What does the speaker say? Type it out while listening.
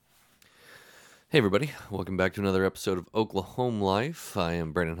Hey everybody, welcome back to another episode of OklaHomeWife. I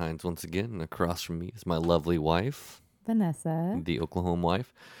am Brandon Hines once again, and across from me is my lovely wife, Vanessa. the OklaHomeWife.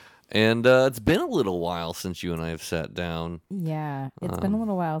 And it's been a little while since you and I have sat down. Yeah, it's been a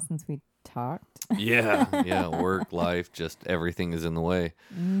little while since we talked. Yeah, work, life, just everything is in the way.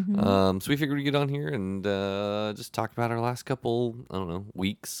 So we figured we'd get on here and just talk about our last couple,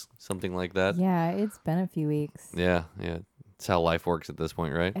 weeks, something like that. Yeah, it's been a few weeks. Yeah, it's how life works at this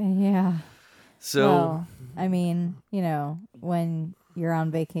point, right? Yeah. So, well, I mean, when you're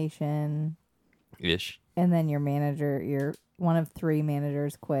on vacation ish. and then you're one of three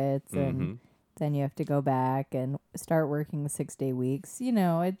managers quits and then you have to go back and start working 6-day weeks,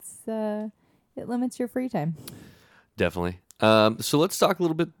 it limits your free time. Definitely. So let's talk a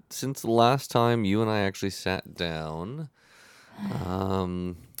little bit since the last time you and I actually sat down.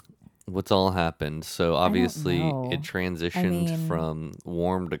 What's all happened? So obviously it transitioned from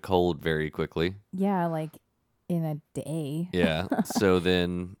warm to cold very quickly. Yeah, like in a day. Yeah. So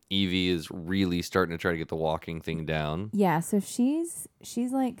then Evie is really starting to try to get the walking thing down. Yeah, so she's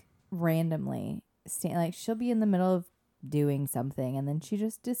like randomly like she'll be in the middle of doing something and then she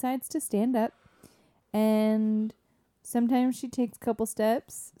just decides to stand up, and sometimes she takes a couple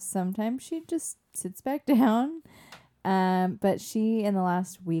steps, sometimes she just sits back down. But she, in the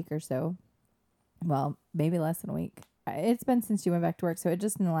last week or so, well, maybe less than a week, it's been since she went back to work, so it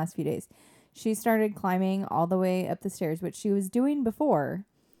just in the last few days, she started climbing all the way up the stairs, which she was doing before,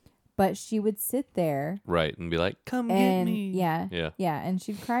 but she would sit there. Right, and be like, come get me. Yeah, and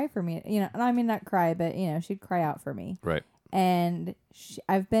she'd cry for me, and I mean, not cry, but, she'd cry out for me. Right. And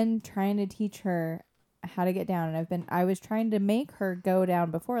I've been trying to teach her how to get down, and I was trying to make her go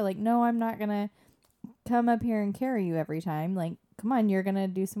down before, like, no, I'm not going to come up here and carry you every time. Like, come on, you're going to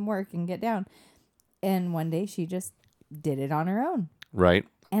do some work and get down. And one day she just did it on her own. Right.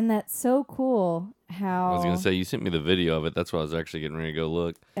 And that's so cool how... I was going to say, you sent me the video of it. That's why I was actually getting ready to go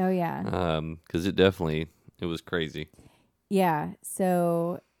look. Oh, yeah. Because it was crazy. Yeah.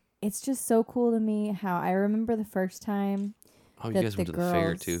 So it's just so cool to me how I remember the first time. Oh, you guys went to the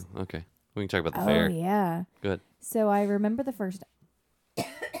fair too? Okay. We can talk about the fair. Oh, yeah. Good. So I remember the first time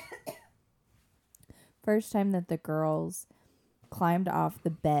that the girls climbed off the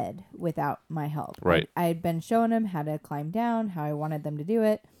bed without my help. Right. I had been showing them how to climb down, how I wanted them to do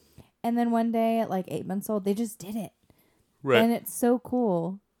it. And then one day at like 8 months old, they just did it. Right. And it's so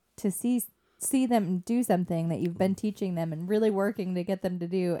cool to see them do something that you've been teaching them and really working to get them to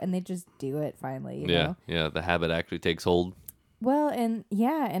do, and they just do it finally. You know? Yeah. The habit actually takes hold. Well, and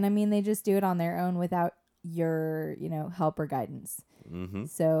I mean, they just do it on their own without your, help or guidance. Mm-hmm.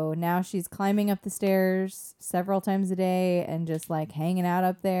 So now she's climbing up the stairs several times a day and just like hanging out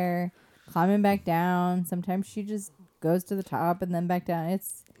up there, climbing back down. Sometimes she just goes to the top and then back down.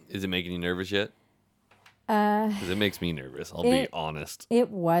 Is it making you nervous yet? Because it makes me nervous. I'll be honest. It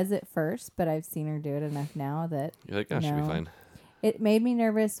was at first, but I've seen her do it enough now that you're like, should be fine. It made me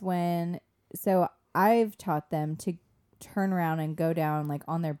nervous so I've taught them to turn around and go down like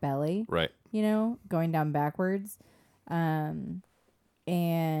on their belly. Right. Going down backwards.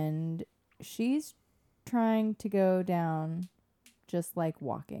 And she's trying to go down just like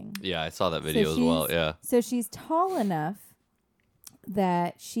walking. Yeah, I saw that video as well. Yeah. So she's tall enough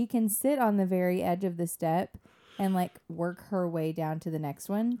that she can sit on the very edge of the step and like work her way down to the next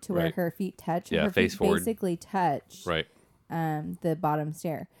one to where her feet touch. Yeah, her face feet forward. Basically touch. Right. The bottom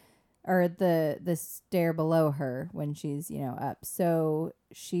stair. Or the stair below her when she's, up. So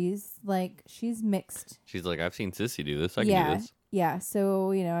she's mixed. She's like, I've seen Sissy do this. I can do this. Yeah.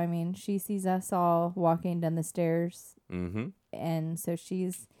 So, she sees us all walking down the stairs. Mm-hmm. And so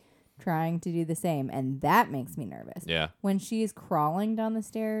she's trying to do the same. And that makes me nervous. Yeah. When she's crawling down the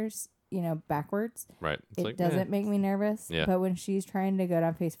stairs, backwards. Right. It doesn't make me nervous. Yeah. But when she's trying to go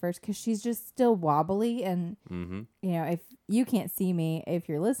down face first, because she's just still wobbly. And, if you can't see me if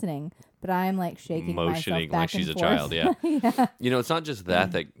you're listening, but I'm like shaking motioning myself back like she's and a forth. child. Yeah. Yeah. It's not just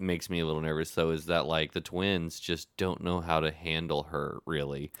that makes me a little nervous, though, is that like the twins just don't know how to handle her,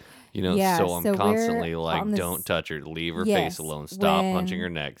 really. So I'm constantly like, don't touch her, leave her face alone, stop punching her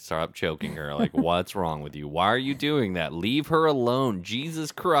neck, stop choking her. Like, what's wrong with you? Why are you doing that? Leave her alone.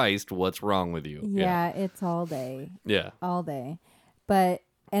 Jesus Christ, what's wrong with you? Yeah, it's all day. Yeah. All day.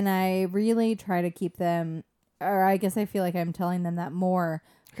 And I really try to keep them, or I guess I feel like I'm telling them that more.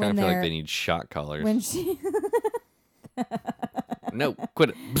 Kind of feel like they need shot collars. When she... No, quit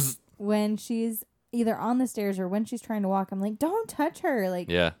it. Bzz. When she's either on the stairs or when she's trying to walk, I'm like, don't touch her. Like,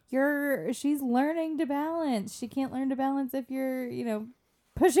 she's learning to balance. She can't learn to balance if you're,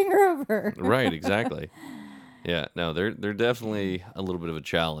 pushing her over. Right, exactly. Yeah, no, they're definitely a little bit of a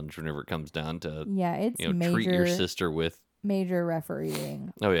challenge whenever it comes down to it's major, treat your sister with major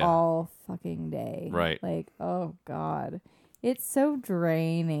refereeing. Oh yeah, all fucking day. Right. Like, oh god, it's so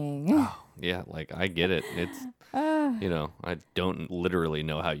draining. Oh yeah, like I get it. It's I don't literally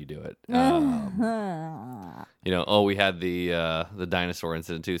know how you do it. We had the dinosaur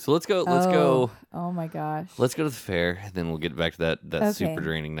incident too. So let's go. Oh my gosh. Let's go to the fair, and then we'll get back to that super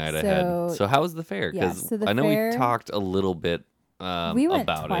draining night I had. So how was the fair? Because I know we talked a little bit we went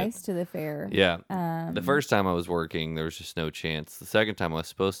about twice to the fair. Yeah. The first time I was working, there was just no chance. The second time I was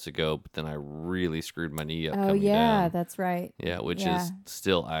supposed to go, but then I really screwed my knee up. Oh yeah, that's right. Yeah, which is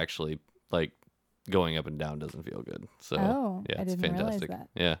still actually like going up and down doesn't feel good. So yeah, it's fantastic. Realize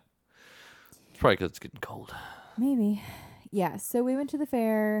that. Yeah. It's probably because it's getting cold. Maybe. Yeah, so we went to the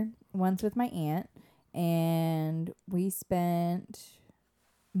fair once with my aunt, and we spent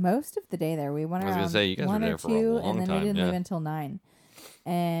most of the day there. We went around. I was gonna say, you guys were there for a long time, and then we didn't leave until 9.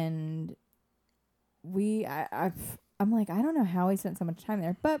 And I'm like, I don't know how we spent so much time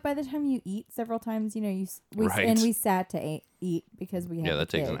there. But by the time you eat several times, we sat to eat because we had that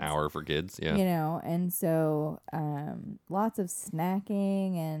takes an hour for kids. Yeah, and so lots of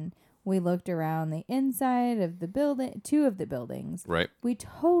snacking, and we looked around the inside of the building, 2 of the buildings. Right. We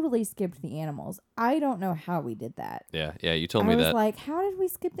totally skipped the animals. I don't know how we did that. Yeah, you told me that. I was like, how did we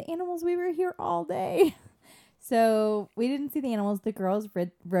skip the animals? We were here all day. So we didn't see the animals. The girls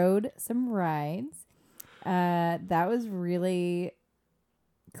rode some rides. That was really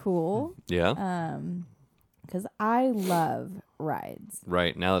cool. Yeah. Because I love rides.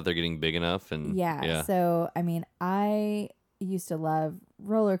 Right. Now that they're getting big enough. And yeah. So, I mean, I used to love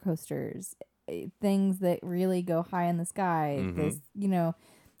roller coasters, things that really go high in the sky. Mm-hmm.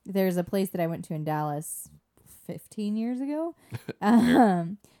 There's a place that I went to in Dallas 15 years ago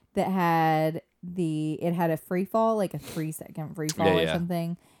that had a free fall, like a 3-second free fall or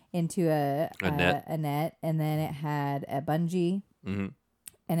something into a net, and then it had a bungee, mm-hmm.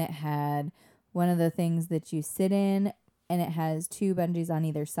 and it had one of the things that you sit in, and it has 2 bungees on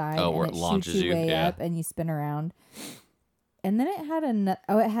either side, where and it launches shoots you way yeah. up, and you spin around. And then it had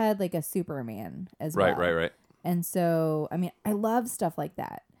it had like a Superman as well. Right. And so, I mean, I love stuff like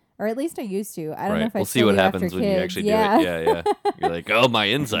that. Or at least I used to. I don't know if we'll see what happens when you actually do it. Yeah. You're like, oh, my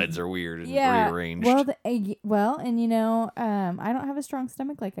insides are weird and rearranged. Well, I don't have a strong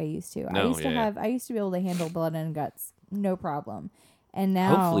stomach like I used to. No, I used to be able to handle blood and guts, no problem. And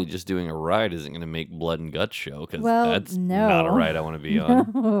now, hopefully, just doing a ride isn't going to make blood and guts show, because that's not a ride I want to be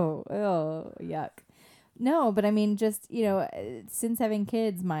on. Oh, yuck. No, but I mean, just, since having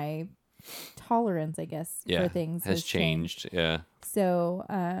kids, my tolerance, I guess, for things has changed. Yeah. So,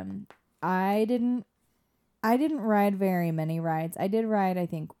 I didn't ride very many rides. I did ride, I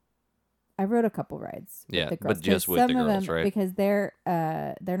think, I rode a couple rides. Yeah, with the girls, but just with the girls, right? Because they're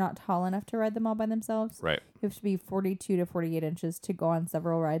not tall enough to ride them all by themselves. Right. You have to be 42 to 48 inches to go on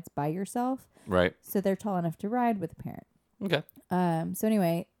several rides by yourself. Right. So they're tall enough to ride with a parent. Okay. So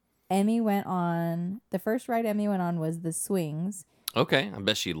anyway, the first ride Emmy went on was the swings. Okay. I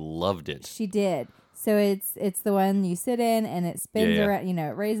bet she loved it. She did. So it's the one you sit in, and it spins around,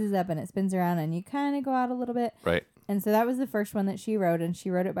 it raises up and it spins around, and you kind of go out a little bit. Right. And so that was the first one that she rode, and she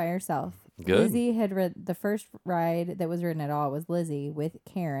rode it by herself. Good. Lizzie had the first ride that was ridden at all was Lizzie with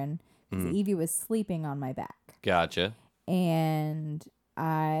Karen, because Evie was sleeping on my back. Gotcha. And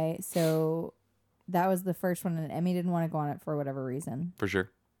so that was the first one, and Emmy didn't want to go on it for whatever reason. For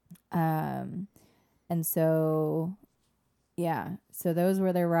sure. And so, so those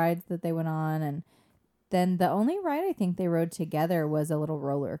were their rides that they went on, and then the only ride I think they rode together was a little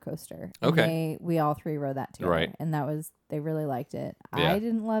roller coaster. Okay. We all 3 rode that together. Right. And they really liked it. Yeah. I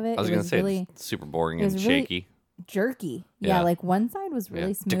didn't love it. I was going to say really, it's super boring and shaky. Jerky. Yeah, like one side was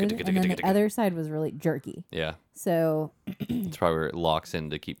really smooth, and then the other side was really jerky. Yeah. So it's probably where it locks in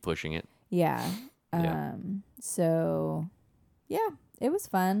to keep pushing it. Yeah. So it was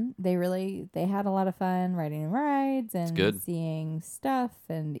fun. They had a lot of fun riding rides and seeing stuff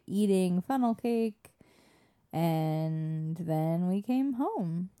and eating funnel cake. And then we came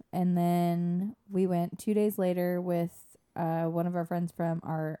home, and then we went 2 days later with one of our friends from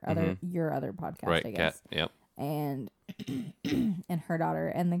your other podcast, right, I guess. Kat, yep. And and her daughter,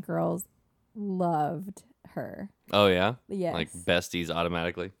 and the girls loved her. Oh yeah? Yes. Like besties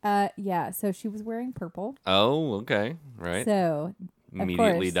automatically? Yeah. So she was wearing purple. Oh, okay. Right. So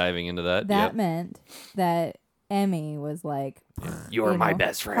immediately diving into that. That meant that Emmy was like, You're my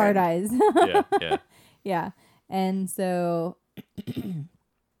best friend. Hard eyes. Yeah. Yeah. And so,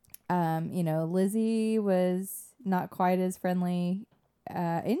 Lizzie was not quite as friendly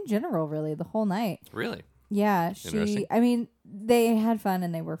in general, really, the whole night. Really? Yeah, I mean, they had fun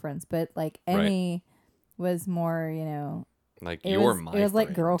and they were friends, but like Emmy was more, like it was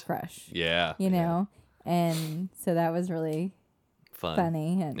like girl crush. Yeah. Know, and so that was really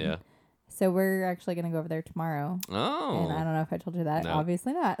funny. And yeah. So we're actually going to go over there tomorrow. Oh. And I don't know if I told you that. No.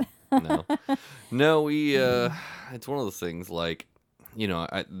 Obviously not. No, we, it's one of those things like,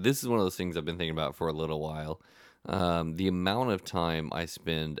 this is one of those things I've been thinking about for a little while. The amount of time I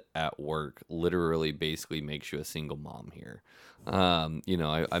spend at work literally basically makes you a single mom here.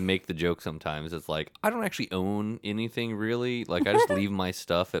 I make the joke sometimes. It's like, I don't actually own anything really. Like, I just leave my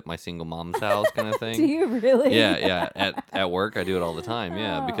stuff at my single mom's house kind of thing. Do you really? Yeah. At work, I do it all the time.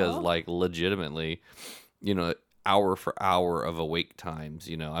 Yeah. Because, like, legitimately, hour for hour of awake times,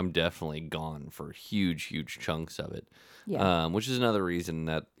 I'm definitely gone for huge, huge chunks of it. Yeah. Which is another reason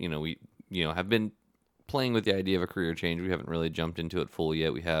that, we, have been playing with the idea of a career change. We haven't really jumped into it full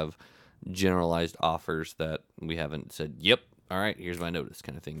yet. We have generalized offers that we haven't said, yep, all right, here's my notice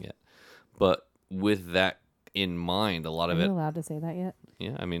kind of thing yet. But with that in mind, a lot of it... Are you allowed to say that yet?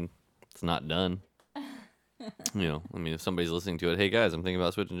 Yeah, I mean, it's not done. If somebody's listening to it, hey guys, I'm thinking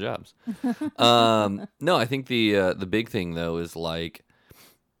about switching jobs. No, I think the big thing though is like,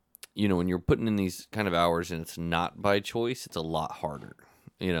 when you're putting in these kind of hours and it's not by choice, it's a lot harder.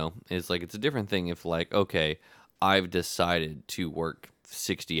 It's like, it's a different thing if like, okay, I've decided to work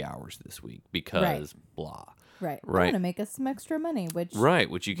 60 hours this week because blah. Right. I want to make us some extra money, which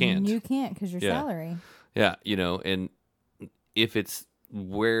you can't. You can't because your salary. Yeah, and if it's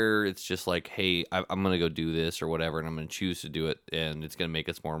where it's just like, hey, I'm going to go do this or whatever, and I'm going to choose to do it, and it's going to make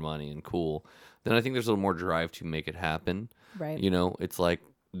us more money and cool, then I think there's a little more drive to make it happen. Right. It's like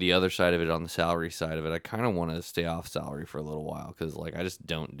the other side of it, on the salary side of it, I kind of want to stay off salary for a little while because, like, I just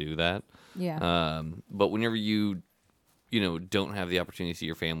don't do that. Yeah. But whenever you don't have the opportunity to see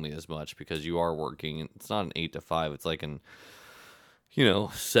your family as much because you are working, and it's not an 8 to 5, it's like an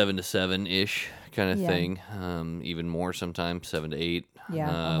 7 to 7-ish kind of thing. Even more sometimes, 7 to 8. Yeah,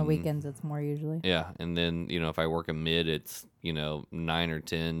 on the weekends it's more usually. Yeah, and then, if I work a mid, it's, 9 or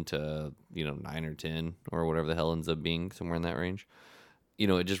 10 to, 9 or 10 or whatever the hell ends up being, somewhere in that range.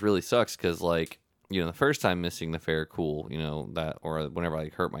 It just really sucks because, like, the first time missing the fair, cool, that, or whenever I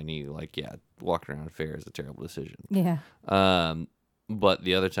hurt my knee, like, yeah, walking around a fair is a terrible decision. Yeah. But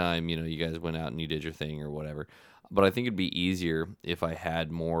the other time, you guys went out and you did your thing or whatever. But I think it'd be easier if I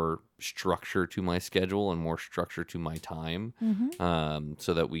had more structure to my schedule and more structure to my time,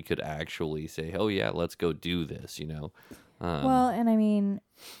 so that we could actually say, oh, yeah, let's go do this, Well, and I mean,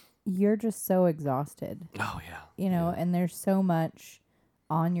 you're just so exhausted. Oh, yeah. And there's so much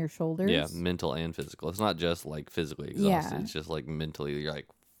on your shoulders. Yeah, mental and physical. It's not just, like, physically exhausted. Yeah. It's just, like, mentally, you're like,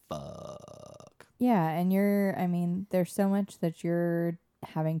 fuck. Yeah, and there's so much that you're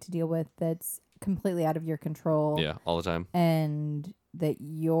having to deal with that's completely out of your control. Yeah, all the time. And that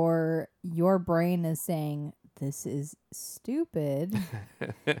your brain is saying, this is stupid.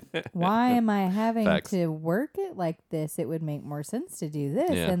 Why am I having to work it like this? It would make more sense to do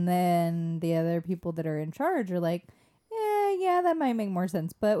this. Yeah. And then the other people that are in charge are like, yeah, that might make more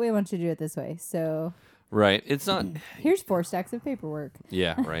sense, but we want you to do it this way. So right. It's not... Here's 4 stacks of paperwork.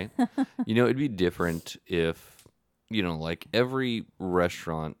 Yeah, right. It'd be different if, like every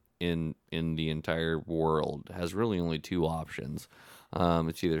restaurant in the entire world has really only 2 options.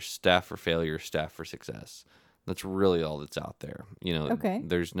 It's either staff for failure or staff for success. That's really all that's out there. Okay.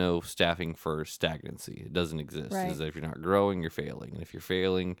 There's no staffing for stagnancy. It doesn't exist. Right. It's if you're not growing, you're failing. And if you're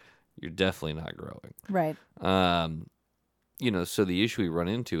failing, you're definitely not growing. Right. So the issue we run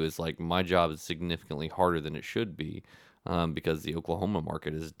into is like my job is significantly harder than it should be, because the Oklahoma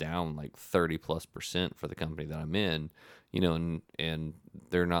market is down like 30+% for the company that I'm in, and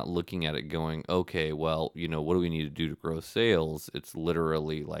they're not looking at it going, okay, well, what do we need to do to grow sales? It's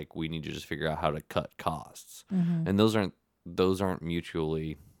literally like, we need to just figure out how to cut costs. Mm-hmm. And those aren't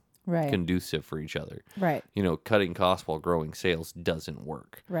mutually conducive for each other. Right. Cutting costs while growing sales doesn't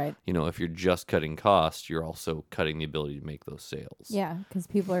work. Right. If you're just cutting costs, you're also cutting the ability to make those sales. Yeah, because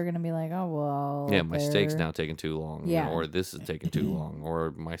people are going to be like, oh, well. Yeah, my steak's now taking too long. Yeah. Or this is taking too long.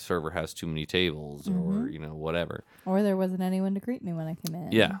 Or my server has too many tables. Or, whatever. Or there wasn't anyone to greet me when I came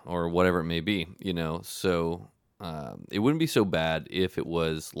in. Yeah, or whatever it may be. So it wouldn't be so bad if it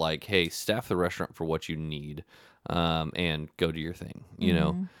was like, hey, staff the restaurant for what you need, and go do your thing,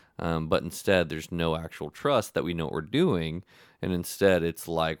 but instead there's no actual trust that we know what we're doing. And instead it's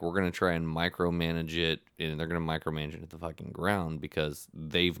like, we're going to try and micromanage it, and they're going to micromanage it to the fucking ground because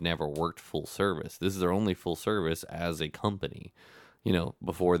they've never worked full service. This is their only full service as a company.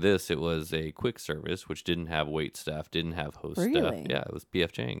 Before this, it was a quick service, which didn't have wait staff, didn't have host staff. Yeah, it was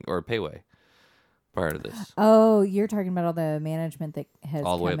PF Chang or Payway. prior to this. Oh, you're talking about all the management that has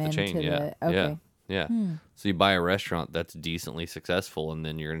all the way come up the chain. into Yeah. the okay. Yeah. So you buy a restaurant that's decently successful, and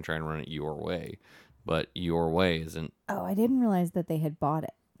then you're going to try and run it your way. But your way isn't. Oh, I didn't realize that they had bought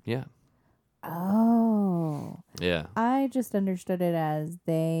it. Yeah. Oh. Yeah. I just understood it as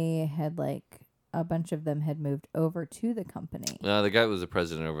they had a bunch of them had moved over to the company. The guy who was the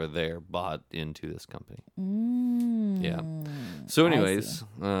president over there bought into this company. Yeah. So anyways,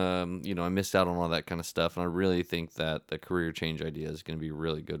 I missed out on all that kind of stuff. And I really think that the career change idea is going to be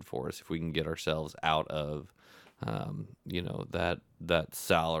really good for us if we can get ourselves out of, that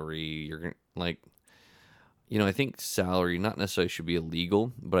salary. You're going to, I think salary not necessarily should be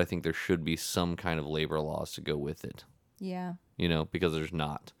illegal, but I think there should be some kind of labor laws to go with it. Yeah. Because there's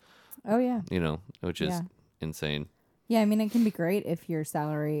not. Oh, yeah. Which is insane. Yeah, I mean, it can be great if your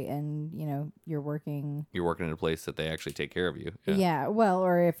salary and, you're working in a place that they actually take care of you. Yeah, well,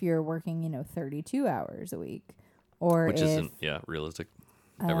 or if you're working, 32 hours a week. Which isn't, realistic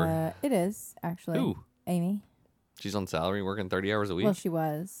ever. It is, actually. Ooh. Amy. She's on salary working 30 hours a week? Well, she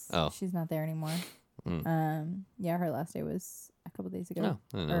was. Oh. She's not there anymore. Her last day was a couple days ago. Oh,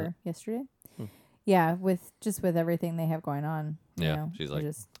 I didn't know that. Yesterday. Yeah, with everything they have going on. She's like...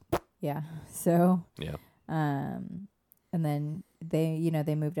 So... Yeah. And then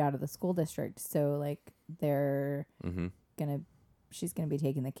they moved out of the school district, so they're she's gonna be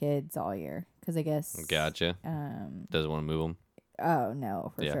taking the kids all year because I guess gotcha. Doesn't want to move them. Oh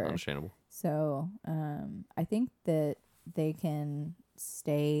no, for sure. Yeah, understandable. So I think that they can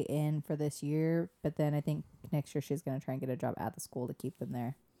stay in for this year, but then I think next year she's gonna try and get a job at the school to keep them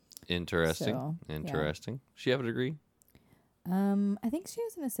there. Interesting. So, Interesting. Yeah. She have a degree? I think she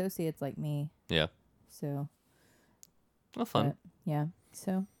has an associate's like me. Yeah. So. Well, fun. But, yeah.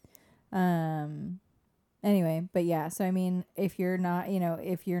 So, anyway, but yeah. So I mean, if you're not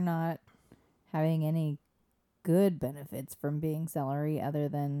having any good benefits from being salary other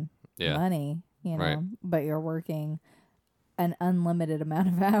than money, right. but you're working an unlimited amount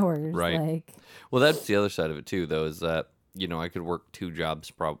of hours, right? Well, that's the other side of it too, though, is that I could work two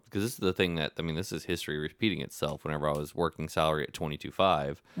jobs probably because this is the thing that this is history repeating itself. Whenever I was working salary at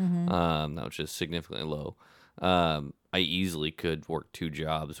 $22,500, that was just significantly low. I easily could work two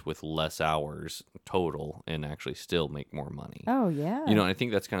jobs with less hours total and actually still make more money. Oh, yeah. And I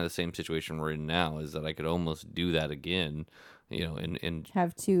think that's kind of the same situation we're in now, is that I could almost do that again, and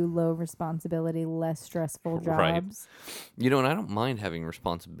have two low responsibility, less stressful jobs. Right. And I don't mind having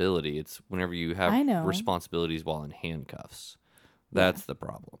responsibility. It's whenever you have responsibilities while in handcuffs. That's the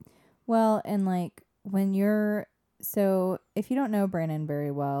problem. Well, and so if you don't know Brandon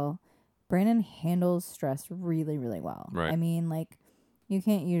very well, Brandon handles stress really, really well. Right. I mean, you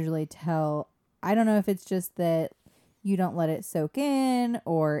can't usually tell. I don't know if it's just that you don't let it soak in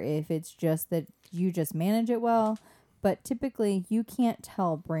or if it's just that you just manage it well. But typically, you can't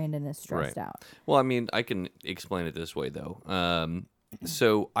tell Brandon is stressed out. Well, I can explain it this way, though.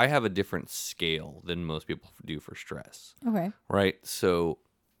 So I have a different scale than most people do for stress. Okay. Right? So,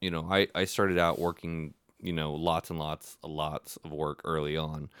 I started out working... lots and lots of work early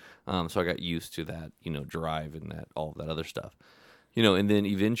on. So I got used to that, drive and that, all of that other stuff, and then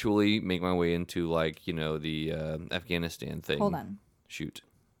eventually make my way into the Afghanistan thing. Hold on. Shoot.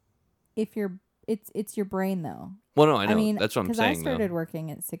 It's your brain though. Well, no, I know. That's what I'm saying. Because I started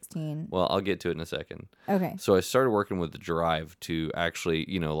working at 16. Well, I'll get to it in a second. Okay. So I started working with the drive to actually,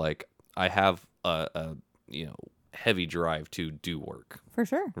 I have a heavy drive to do work. For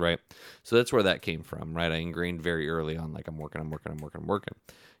sure. Right. So that's where that came from, right? I ingrained very early on, I'm working.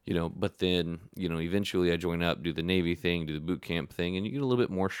 But then, eventually I join up, do the Navy thing, do the boot camp thing, and you get a little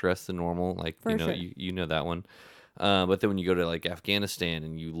bit more stress than normal. For sure. You know that one. But then when you go to Afghanistan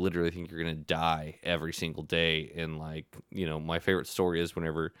and you literally think you're going to die every single day. And my favorite story is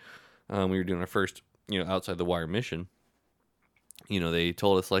whenever we were doing our first, outside the wire mission, they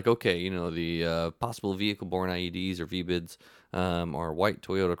told us okay, the possible vehicle-borne IEDs or VBIDs are white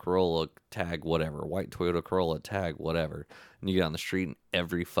Toyota Corolla tag whatever, white Toyota Corolla tag whatever. And you get on the street and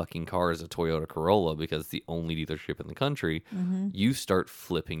every fucking car is a Toyota Corolla because it's the only dealership in the country. Mm-hmm. You start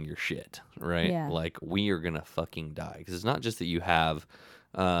flipping your shit, right? Yeah. We are gonna fucking die because it's not just that you have,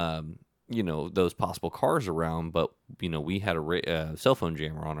 those possible cars around, but we had a cell phone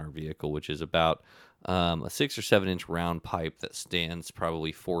jammer on our vehicle, which is about a 6 or 7 inch round pipe that stands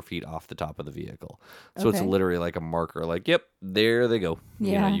probably 4 feet off the top of the vehicle. So It's literally like a marker, yep, there they go.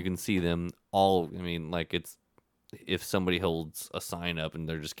 Yeah. You can see them all. It's if somebody holds a sign up and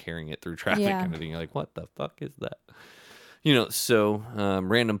they're just carrying it through traffic kind of thing, you're like, what the fuck is that? So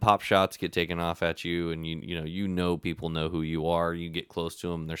random pop shots get taken off at you, and you know people know who you are. You get close to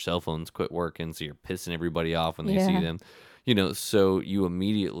them, their cell phones quit working, so you're pissing everybody off when they see them. So you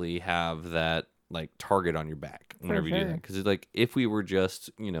immediately have that like target on your back whenever you do that. Because it's like if we were just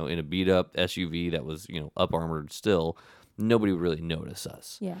in a beat up SUV that was up armored still, nobody would really notice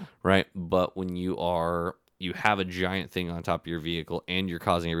us. Yeah. Right. But when you have a giant thing on top of your vehicle and you're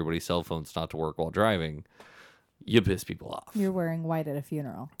causing everybody's cell phones not to work while driving, you piss people off. You're wearing white at a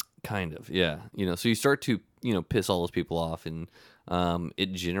funeral. Kind of, yeah. So you start to, piss all those people off, and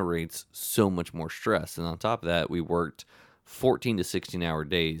it generates so much more stress. And on top of that, we worked 14 to 16-hour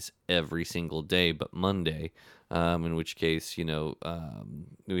days every single day but Monday, in which case,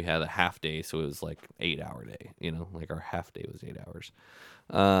 we had a half day, so it was like 8-hour day, like our half day was 8 hours.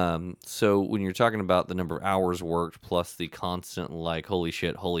 So when you're talking about the number of hours worked plus the constant like holy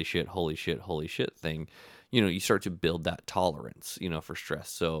shit, holy shit, holy shit, holy shit thing, you start to build that tolerance, for stress.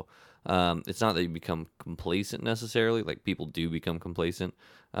 So it's not that you become complacent necessarily. Like people do become complacent.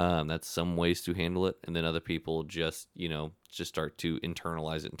 That's some ways to handle it. And then other people just start to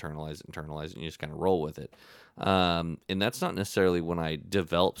internalize it, and you just kind of roll with it. And that's not necessarily when I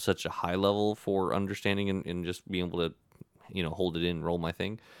developed such a high level for understanding and just being able to, hold it in, roll my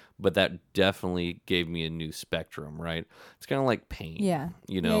thing. But that definitely gave me a new spectrum, right? It's kind of like pain. Yeah.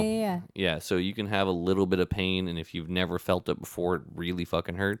 Yeah. So you can have a little bit of pain, and if you've never felt it before, it really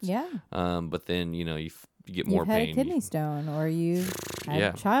fucking hurts. Yeah. But then, you get more pain. You've had a kidney stone, or you've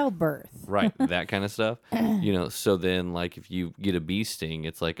had childbirth. Right. That kind of stuff. So then, like, if you get a bee sting,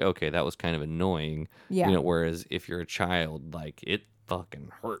 it's like, okay, that was kind of annoying. Yeah. Whereas if you're a child, like, it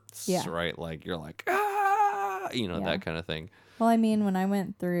fucking hurts. Yeah. Right? Like, you're like, that kind of thing. Well, I mean, when I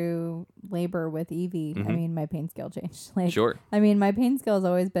went through labor with Evie, I mean, my pain scale changed. Like, sure. I mean, my pain scale has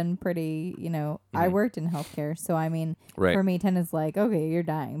always been pretty, I worked in healthcare. So, I mean, for me, 10 is like, okay, you're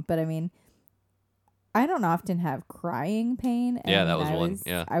dying. But, I mean, I don't often have crying pain. And that was one.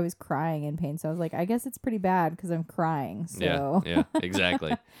 Yeah. I was crying in pain. So, I was like, I guess it's pretty bad because I'm crying. So. Yeah,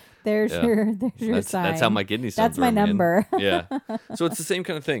 exactly. There's your sign. That's how my kidney stones That's my number. Yeah. So, it's the same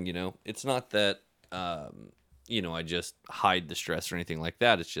kind of thing, It's not that... I just hide the stress or anything like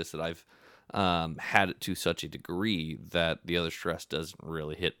that. It's just that I've had it to such a degree that the other stress doesn't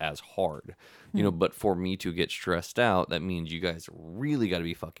really hit as hard. But for me to get stressed out, that means you guys really got to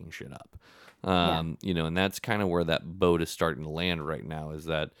be fucking shit up. And that's kind of where that boat is starting to land right now, is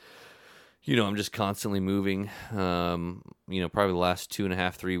that, I'm just constantly moving. Probably the last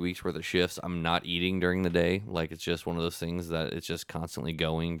 2.5, 3 weeks worth of shifts, I'm not eating during the day. Like, it's just one of those things that it's just constantly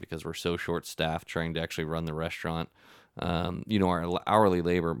going because we're so short-staffed trying to actually run the restaurant. Our hourly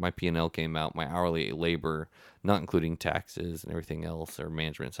labor, my P&L came out, my hourly labor, not including taxes and everything else, or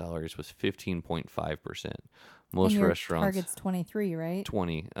management salaries, was 15.5%. Most restaurants... target's 23, right?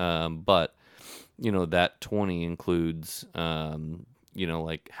 20. But, that 20 includes...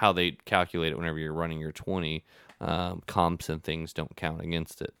 like how they calculate it whenever you're running your 20, comps and things don't count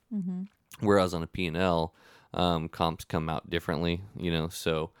against it. Mm-hmm. Whereas on a P&L, comps come out differently,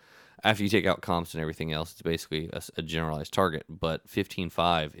 so after you take out comps and everything else, it's basically a generalized target. But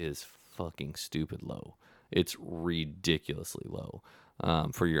 15.5 is fucking stupid low. It's ridiculously low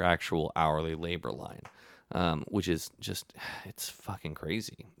for your actual hourly labor line. Which is just, it's fucking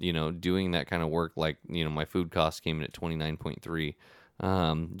crazy. Doing that kind of work, like, my food costs came in at 29.3,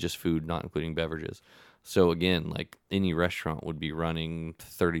 just food, not including beverages. So again, like any restaurant would be running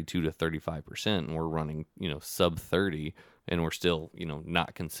 32 to 35%, and we're running, sub 30, and we're still,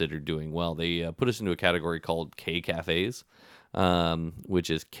 not considered doing well. They put us into a category called K cafes, which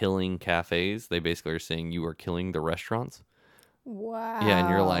is killing cafes. They basically are saying you are killing the restaurants. Wow. Yeah, and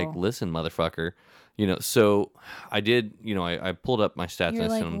you're like, listen, motherfucker. So I did, I pulled up my stats. You're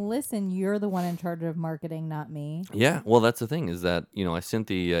and I like, sent them. Listen, you're the one in charge of marketing, not me. Yeah, well, that's the thing is that, I sent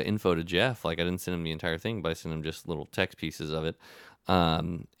the info to Jeff. Like, I didn't send him the entire thing, but I sent him just little text pieces of it.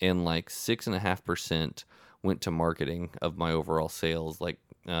 And like 6.5% went to marketing of my overall sales. Like,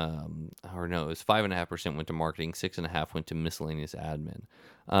 it was 5.5% went to marketing, 6.5% went to miscellaneous admin.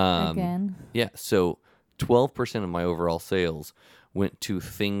 Again. Yeah, so 12% of my overall sales went to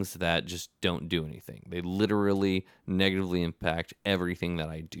things that just don't do anything. They literally negatively impact everything that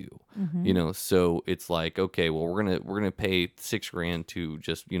I do. Mm-hmm. So it's like, okay, well, we're gonna pay $6,000 to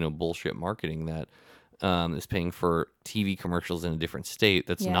just bullshit marketing that is paying for TV commercials in a different state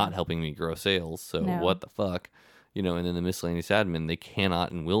that's not helping me grow sales. So what the fuck, and then the miscellaneous admin, they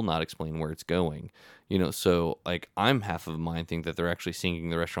cannot and will not explain where it's going. So like I'm half of mine think that they're actually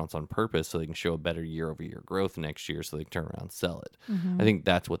sinking the restaurants on purpose so they can show a better year-over-year growth next year so they can turn around and sell it. I think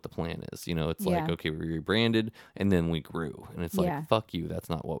that's what the plan is. It's like, okay, we rebranded and then we grew. And it's like, fuck you, that's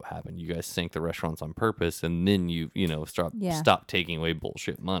not what happened. You guys sank the restaurants on purpose and then stop taking away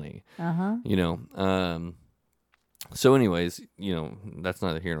bullshit money. So anyways, that's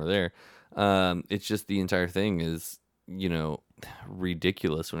neither here nor there. It's just the entire thing is,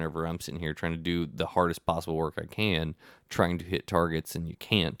 ridiculous whenever I'm sitting here trying to do the hardest possible work I can, trying to hit targets and you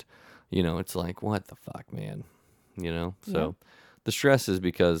can't. It's like, what the fuck, man? So the stress is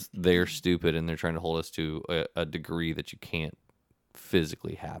because they're stupid and they're trying to hold us to a degree that you can't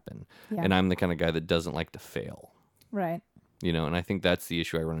physically happen. Yeah. And I'm the kind of guy that doesn't like to fail. Right. And I think that's the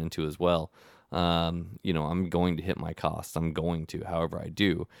issue I run into as well. I'm going to hit my costs. I'm going to, however I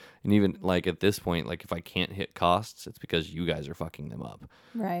do. And even like at this point, like if I can't hit costs, it's because you guys are fucking them up.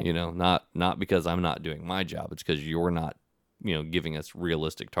 Right. Not because I'm not doing my job. It's because you're not, giving us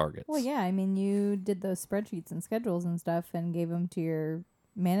realistic targets. Well, yeah. I mean, you did those spreadsheets and schedules and stuff and gave them to your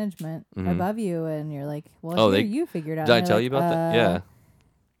management above you. And you're like, well, you figured out. Did I tell you about that? Yeah.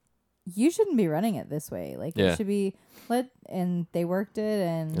 You shouldn't be running it this way. Like it should be and they worked it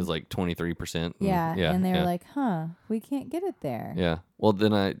and it was like 23%. Yeah. And they were like, we can't get it there. Yeah. Well,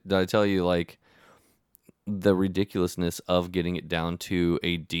 then did I tell you like the ridiculousness of getting it down to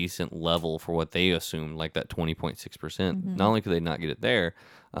a decent level for what they assumed, like that 20.6%. Not only could they not get it there,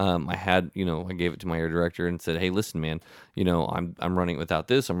 I gave it to my area director and said, hey, listen, man, I'm running without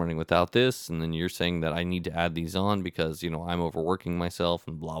this, I'm running without this. And then you're saying that I need to add these on because, I'm overworking myself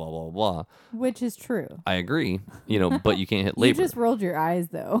and blah, blah, blah, blah. Which is true. I agree, but you can't hit labor. You just rolled your eyes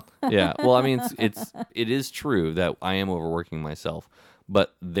though. Yeah. Well, I mean, it is true that I am overworking myself.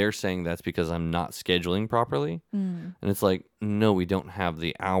 But they're saying that's because I'm not scheduling properly. And it's like, no, we don't have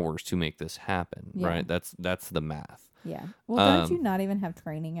the hours to make this happen, right? That's the math. Yeah. Well, don't you not even have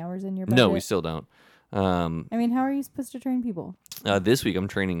training hours in your budget? No, we still don't. I mean, how are you supposed to train people? This week I'm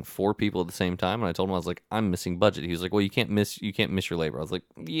training 4 people at the same time, and I told him, I was like, I'm missing budget. He was like, well, you can't miss your labor. I was like,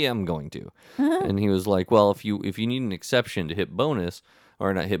 yeah, I'm going to. And he was like, well, if you need an exception to hit bonus,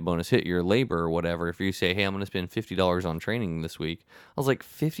 or not hit bonus, hit your labor or whatever, if you say, hey, I'm going to spend $50 on training this week, I was like,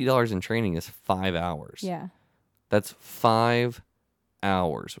 $50 in training is 5 hours. Yeah. That's 5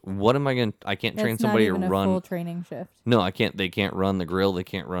 hours. What am I going to, I can't train somebody to run. That's not even a full training shift. No, I can't, they can't run the grill, they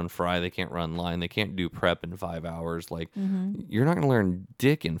can't run fry, they can't run line, they can't do prep in 5 hours. Like, you're not going to learn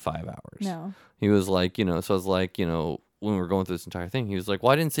dick in 5 hours. No. He was like, so I was like, when we were going through this entire thing, he was like,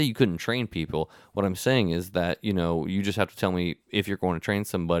 well, I didn't say you couldn't train people. What I'm saying is that, you just have to tell me if you're going to train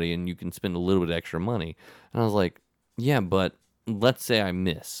somebody and you can spend a little bit extra money. And I was like, yeah, but let's say I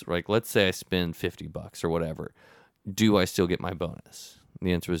miss, right? Let's say I spend $50 or whatever. Do I still get my bonus? And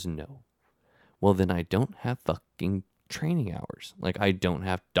the answer is no. Well, then I don't have fucking training hours. Like, I don't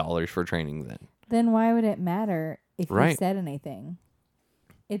have dollars for training then. Then why would it matter if you said anything?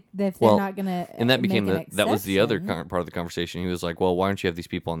 If they're not going to, and that became that was the other part of the conversation. He was like, well, why don't you have these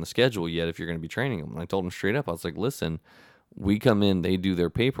people on the schedule yet if you're going to be training them? And I told him straight up, I was like, listen, we come in, they do their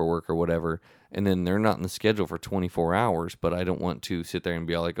paperwork or whatever, and then they're not in the schedule for 24 hours, but I don't want to sit there and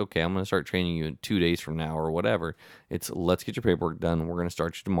be all like, okay, I'm going to start training you in 2 days from now or whatever. It's let's get your paperwork done. We're going to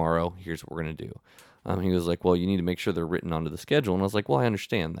start you tomorrow. Here's what we're going to do. He was like, well, you need to make sure they're written onto the schedule. And I was like, well, I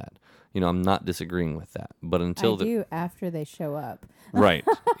understand that. I'm not disagreeing with that. But until I do after they show up. Right.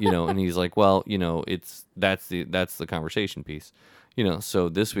 And he's like, well, that's the conversation piece. So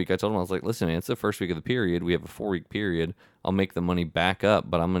this week I told him, I was like, listen, man, it's the first week of the period. We have a 4-week period. I'll make the money back up,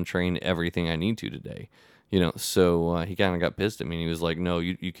 but I'm going to train everything I need to today. So he kind of got pissed at me and he was like, no,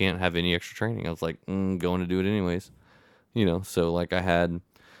 you can't have any extra training. I was like, going to do it anyways. So like I had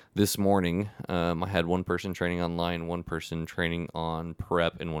this morning, I had one person training online, one person training on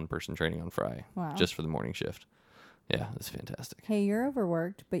prep, and one person training on fry. Wow. Just for the morning shift. Yeah, it's fantastic. Hey, you're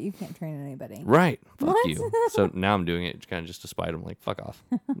overworked, but you can't train anybody. Right. Fuck you. So now I'm doing it kind of just to spite them. Like, fuck off.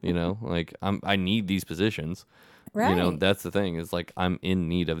 Like I need these positions. Right. That's the thing is like I'm in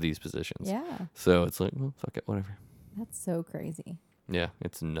need of these positions. Yeah. So it's like, well, fuck it, whatever. That's so crazy. Yeah,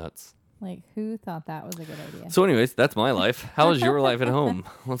 it's nuts. Like, who thought that was a good idea? So anyways, that's my life. How is your life at home?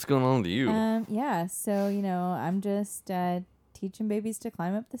 What's going on with you? Yeah, so, I'm just teaching babies to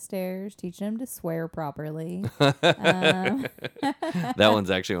climb up the stairs, teaching them to swear properly. That one's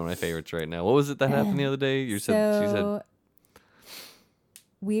actually one of my favorites right now. What was it that happened the other day? She said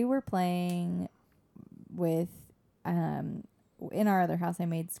we were playing with in our other house, I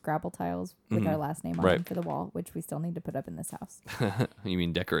made Scrabble tiles with our last name on them for the wall, which we still need to put up in this house. You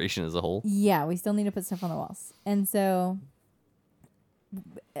mean decoration as a whole? Yeah, we still need to put stuff on the walls. And so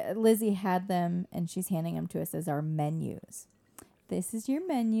Lizzie had them, and she's handing them to us as our menus. This is your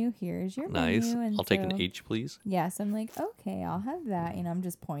menu. Here's your menu. Nice. I'll take an H, please. Yeah, so I'm like, okay, I'll have that. You know, I'm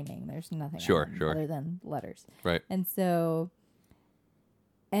just pointing. There's nothing other than letters. Right. And so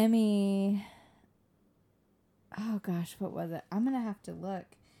Emmy, oh gosh, what was it? I'm going to have to look.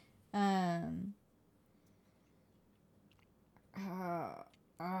 Oh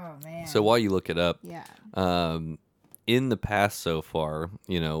man. So while you look it up, yeah. In the past so far,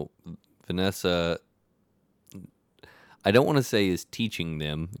 you know, Vanessa, I don't want to say is teaching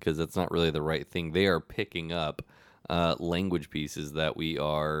them because that's not really the right thing. They are picking up language pieces that we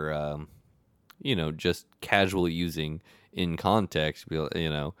are, you know, just casually using in context, you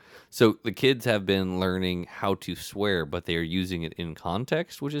know. So the kids have been learning how to swear, but they are using it in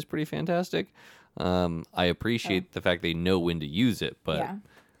context, which is pretty fantastic. I appreciate the fact they know when to use it, but... Yeah.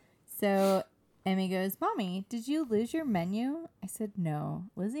 So Emmy goes, Mommy, did you lose your menu? I said, no,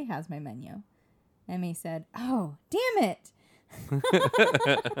 Lizzie has my menu. Emmy said, oh, damn it.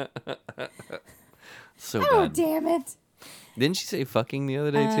 So oh, bad. Damn it. Didn't she say fucking the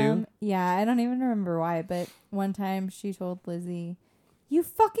other day, too? Yeah, I don't even remember why, but one time she told Lizzie, you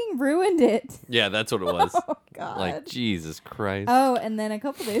fucking ruined it. Yeah, that's what it was. Oh, God. Like, Jesus Christ. Oh, and then a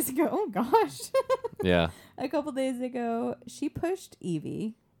couple days ago, oh, gosh. Yeah. A couple days ago, she pushed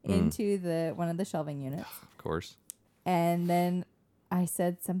Evie into one of the shelving units. Of course. And then I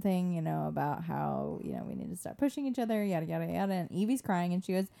said something, you know, about how, you know, we need to stop pushing each other, yada, yada, yada. And Evie's crying and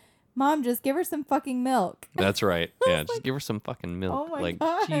she goes, Mom, just give her some fucking milk. That's right. Yeah, just give her some fucking milk. Oh my like,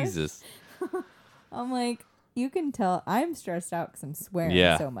 gosh. Jesus. I'm like, you can tell I'm stressed out because I'm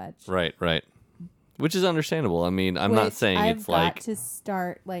swearing so much. Right. Which is understandable. I mean, I'm not saying it's like... I've got to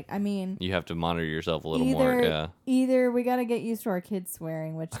start, like, I mean... You have to monitor yourself a little more, yeah. Either we got to get used to our kids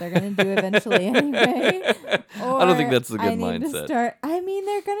swearing, which they're going to do eventually anyway. Or I don't think that's a good mindset. I mean,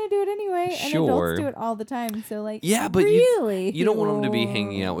 they're going to do it anyway, and adults do it all the time. So, like, yeah, but really... You don't want them to be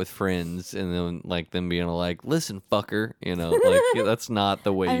hanging out with friends and then, like, them being like, listen, fucker, you know, like, that's not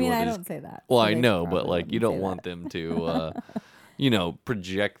the way you want I don't say that. Well, so I know, but, like, you don't want them to... you know,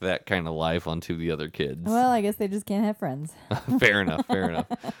 project that kind of life onto the other kids. Well, I guess they just can't have friends. Fair enough. They can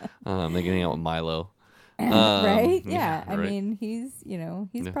hang out with Milo. Right? Yeah. I mean, he's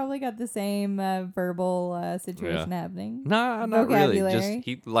probably got the same verbal situation happening. No, not really.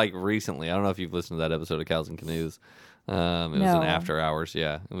 Just like recently. I don't know if you've listened to that episode of Cows and Canoes. It was an After Hours.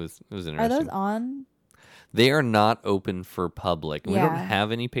 Yeah, it was interesting. Are those on? They are not open for public. We don't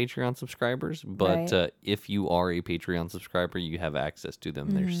have any Patreon subscribers, but if you are a Patreon subscriber, you have access to them.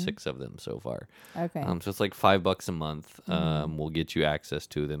 There's 6 of them so far. Okay. So it's like $5 a month. We'll get you access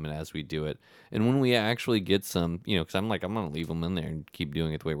to them, and as we do it, and when we actually get some, you know, because I'm going to leave them in there and keep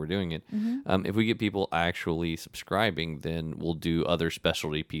doing it the way we're doing it. If we get people actually subscribing, then we'll do other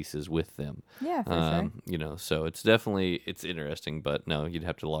specialty pieces with them. Yeah, for sure. You know, so it's interesting, but no, you'd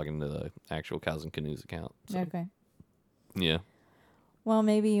have to log into the actual Cows and Canoes account. So. Okay. Yeah. Well,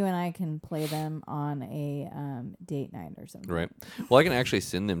 maybe you and I can play them on a date night or something. Right. Well, I can actually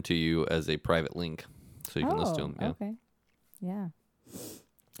send them to you as a private link, so you can listen to them. Yeah. Okay. Yeah.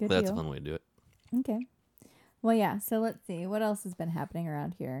 Good That's deal. a fun way to do it. Okay. Well, yeah. So let's see what else has been happening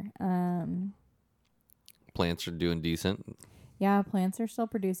around here. Plants are doing decent. Yeah, plants are still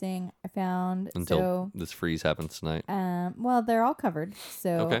producing. I found until this freeze happens tonight. Well, they're all covered. So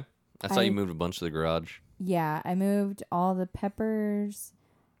okay. I saw you moved a bunch to the garage. Yeah, I moved all the peppers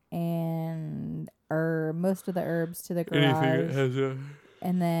and most of the herbs to the garage.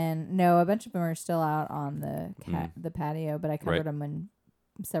 And then a bunch of them are still out on the patio, but I covered them in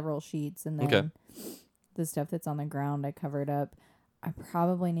several sheets, and then the stuff that's on the ground I covered up. I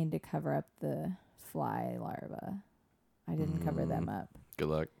probably need to cover up the fly larvae. I didn't cover them up. Good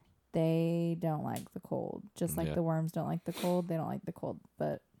luck. They don't like the cold, just like the worms don't like the cold. They don't like the cold,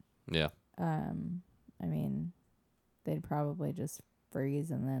 but yeah. I mean, they'd probably just freeze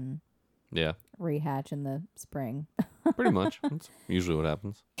and then rehatch in the spring. Pretty much. That's usually what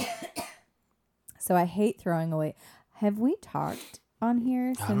happens. So I hate throwing away. Have we talked on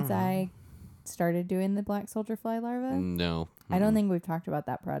here since I started doing the black soldier fly larva? No. I don't think we've talked about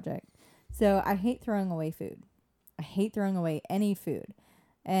that project. So I hate throwing away food. I hate throwing away any food.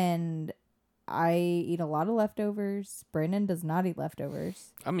 And I eat a lot of leftovers. Brandon does not eat leftovers.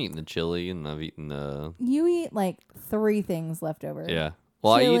 I'm eating the chili, and I've eaten the... You eat like 3 things leftover. Yeah.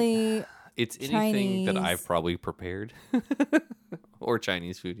 Well, chili, it's anything Chinese, that I've probably prepared. Or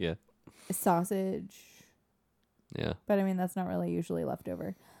Chinese food, yeah. Sausage. Yeah. But I mean, that's not really usually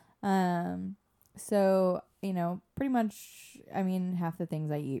leftover. So, pretty much, I mean, half the things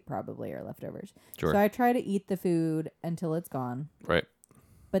I eat probably are leftovers. Sure. So I try to eat the food until it's gone. Right.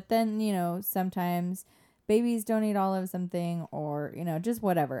 But then, sometimes babies don't eat all of something or, just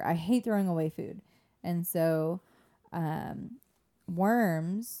whatever. I hate throwing away food. And so,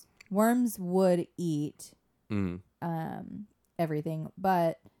 worms would eat, everything,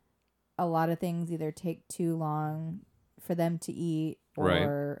 but a lot of things either take too long for them to eat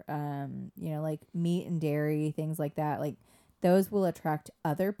or, like meat and dairy, things like that. Like those will attract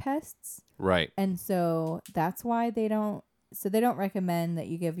other pests. Right. And so that's why they don't recommend that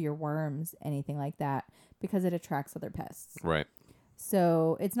you give your worms anything like that because it attracts other pests. Right.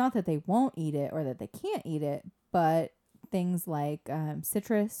 So it's not that they won't eat it or that they can't eat it, but things like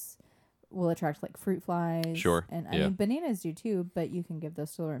citrus will attract like fruit flies. Sure. And I mean, bananas do too, but you can give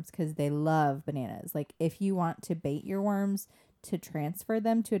those to worms because they love bananas. Like if you want to bait your worms to transfer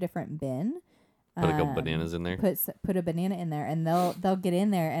them to a different bin, put a couple bananas in there. Put a banana in there, and they'll get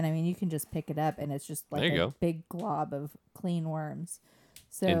in there, and I mean you can just pick it up, and it's just like a big glob of clean worms.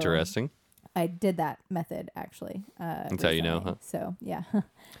 So interesting. I did that method actually. That's recently. how you know, huh? So yeah.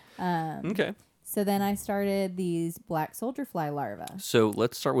 Okay. So then I started these black soldier fly larvae. So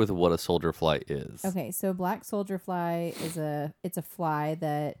let's start with what a soldier fly is. Okay, so black soldier fly is a fly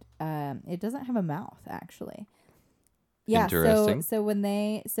that it doesn't have a mouth actually. Yeah. Interesting. So when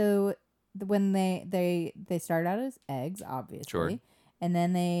they start out as eggs, obviously. Sure. And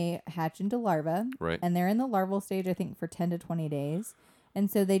then they hatch into larvae. Right. And they're in the larval stage, I think, for 10 to 20 days. And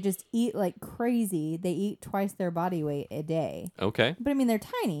so they just eat like crazy. They eat twice their body weight a day. Okay. But I mean, they're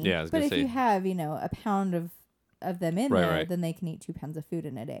tiny. Yeah, I was but gonna if say. you have, a pound of them in there, right. then they can eat 2 pounds of food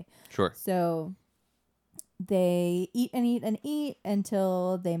in a day. Sure. So they eat and eat and eat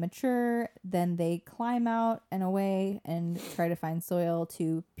until they mature. Then they climb out and away and try to find soil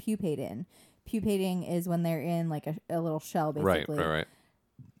to pupate in. Pupating is when they're in like a little shell, basically. Right.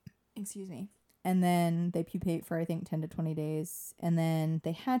 Excuse me. And then they pupate for, I think, 10 to 20 days. And then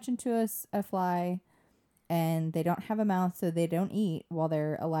they hatch into a fly. And they don't have a mouth, so they don't eat while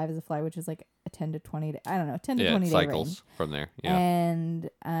they're alive as a fly, which is like a 10 to 20 to 20 day cycles range. From there. Yeah. And,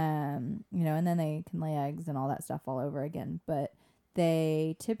 and then they can lay eggs and all that stuff all over again. But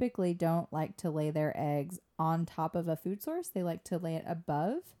they typically don't like to lay their eggs on top of a food source. They like to lay it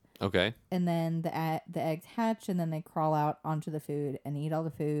above. Okay. And then the eggs hatch, and then they crawl out onto the food and eat all the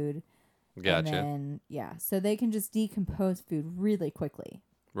food. Gotcha. And then, so they can just decompose food really quickly.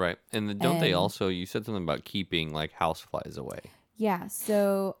 Right. And don't they also, you said something about keeping like houseflies away. Yeah.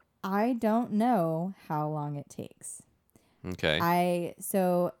 So I don't know how long it takes. Okay.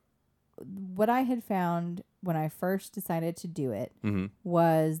 So what I had found when I first decided to do it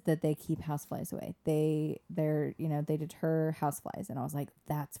was that they keep houseflies away. They deter houseflies. And I was like,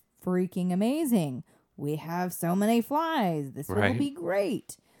 that's freaking amazing. We have so many flies. This will be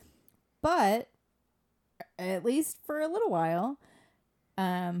great. But at least for a little while,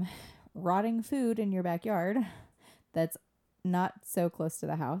 rotting food in your backyard that's not so close to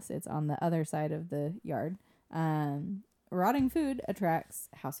the house, it's on the other side of the yard, rotting food attracts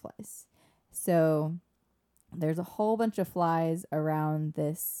houseflies. So there's a whole bunch of flies around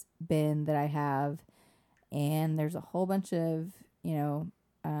this bin that I have, and there's a whole bunch of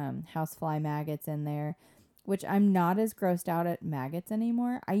housefly maggots in there, which I'm not as grossed out at maggots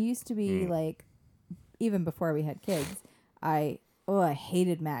anymore. I used to be like, even before we had kids, I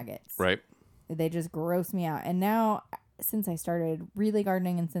hated maggots. Right. They just gross me out. And now, since I started really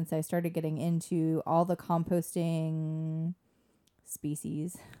gardening and since I started getting into all the composting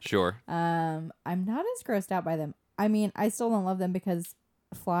species, sure, I'm not as grossed out by them. I mean, I still don't love them because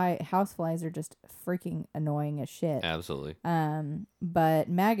house flies are just freaking annoying as shit. Absolutely. But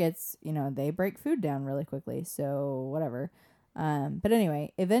maggots, they break food down really quickly, so whatever. But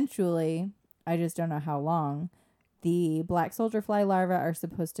anyway, eventually, I just don't know how long, the black soldier fly larvae are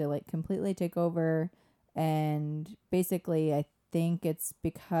supposed to like completely take over. And basically, I think it's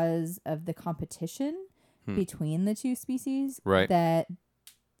because of the competition between the two species that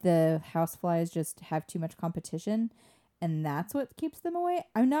the houseflies just have too much competition. And that's what keeps them away.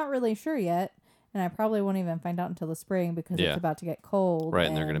 I'm not really sure yet. And I probably won't even find out until the spring because it's about to get cold. Right,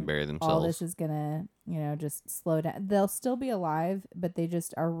 and they're going to bury themselves. All this is going to, just slow down. They'll still be alive, but they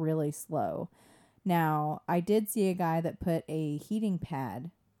just are really slow. Now, I did see a guy that put a heating pad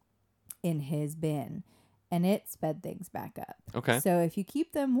in his bin, and it sped things back up. Okay. So if you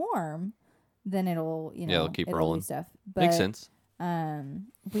keep them warm, then it'll, it'll keep rolling. Stuff. But, makes sense.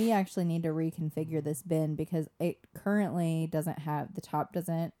 We actually need to reconfigure this bin because it currently doesn't have, the top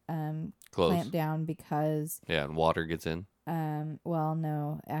doesn't clamp down because... Yeah, and water gets in. Well,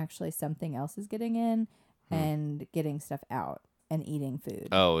 no, actually something else is getting in and getting stuff out and eating food.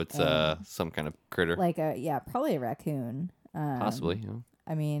 Oh, it's some kind of critter. Like probably a raccoon. Possibly, yeah.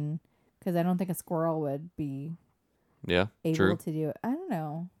 I mean, because I don't think a squirrel would be able to do it. I don't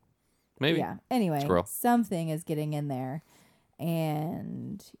know. Maybe. Yeah. Anyway, squirrel. Something is getting in there.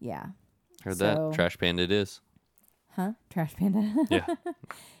 And Heard that. Trash panda it is. Huh? Trash panda? Yeah.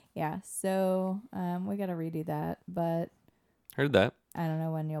 Yeah. So we got to redo that. But heard that. I don't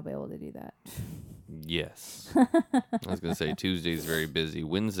know when you'll be able to do that. Yes. I was going to say Tuesday's very busy.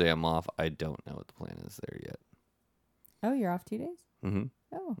 Wednesday I'm off. I don't know what the plan is there yet. Oh, you're off 2 days? Mm-hmm.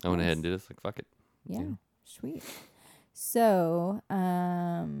 Oh, I went ahead and did it. Like, fuck it. Yeah. Sweet. So,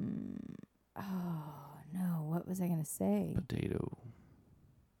 oh, no. What was I going to say? Potato.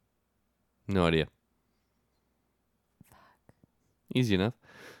 No idea. Fuck. Easy enough.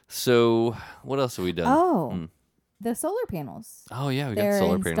 So, what else have we done? Oh, the solar panels. Oh, yeah. We got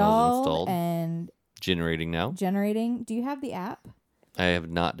solar panels installed. And generating now. Generating. Do you have the app? I have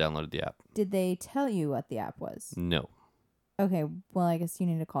not downloaded the app. Did they tell you what the app was? No. Okay. Well, I guess you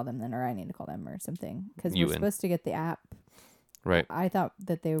need to call them then, or I need to call them or something. Because we're supposed to get the app. Right. I thought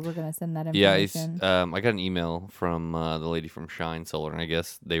that they were going to send that information. Yeah, I got an email from the lady from Shine Solar, and I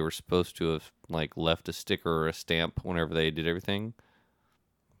guess they were supposed to have left a sticker or a stamp whenever they did everything.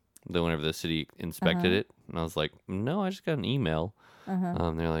 Whenever the city inspected it, and I was like, no, I just got an email.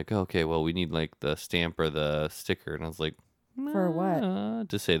 They're like, okay, well, we need the stamp or the sticker, and I was like, for what?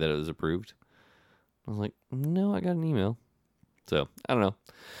 To say that it was approved. I was like, no, I got an email. So I don't know,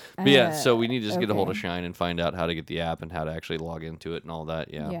 but yeah, so we need to just get a hold of Shine and find out how to get the app and how to actually log into it and all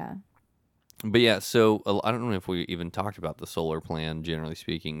that. Yeah. Yeah. But yeah, so I don't know if we even talked about the solar plan, generally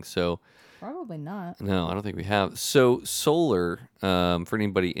speaking. So probably not. No, I don't think we have. So solar, for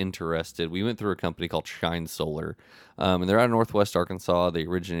anybody interested, we went through a company called Shine Solar, and they're out of Northwest Arkansas. They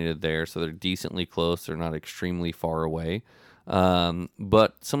originated there, so they're decently close. They're not extremely far away.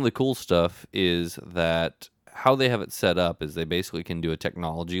 But some of the cool stuff is that how they have it set up is they basically can do a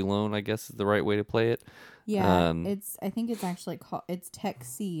technology loan, I guess is the right way to play it. Yeah, I think it's actually called, it's Tech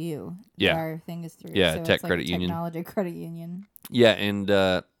CU. Yeah. Our thing is through. Yeah, so Tech it's Credit Union. Technology Credit Union. Yeah, and,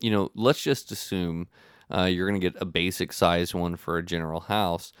 let's just assume you're going to get a basic size one for a general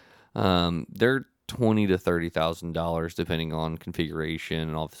house. They're $20,000 to $30,000 depending on configuration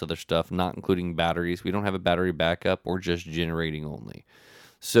and all this other stuff, not including batteries. We don't have a battery backup. We're just generating only.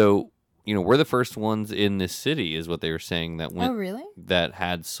 So, we're the first ones in this city, is what they were saying, that went. Oh, really? That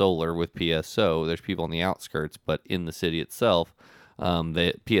had solar with PSO. There's people on the outskirts, but in the city itself,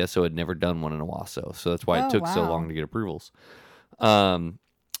 the PSO had never done one in Owasso, so that's why it took so long to get approvals.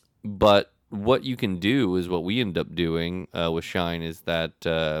 But what you can do is what we end up doing with Shine is that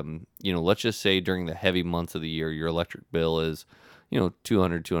let's just say during the heavy months of the year, your electric bill is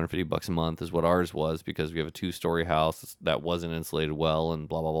 $250 a month is what ours was, because we have a 2-story house that wasn't insulated well and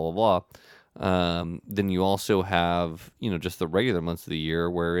blah, blah, blah, blah, blah. Then you also have, just the regular months of the year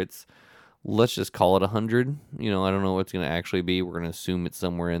where it's, let's just call it 100. I don't know what it's going to actually be. We're going to assume it's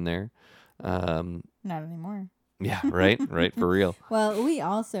somewhere in there. Not anymore. Yeah, right, for real. Well, we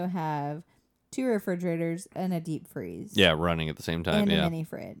also have 2 refrigerators and a deep freeze. Yeah, running at the same time. And a mini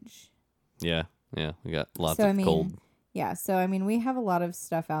fridge. Yeah, we got lots of cold. Yeah, so we have a lot of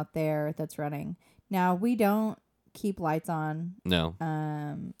stuff out there that's running. Now, we don't keep lights on. No.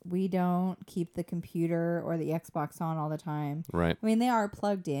 We don't keep the computer or the Xbox on all the time. Right. They are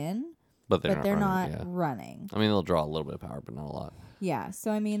plugged in, but they're not running. They'll draw a little bit of power, but not a lot. Yeah,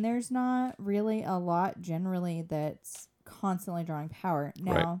 so there's not really a lot generally that's constantly drawing power.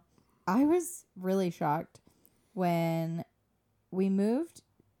 Now, I was really shocked when we moved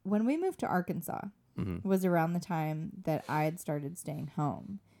to Arkansas. Was around the time that I had started staying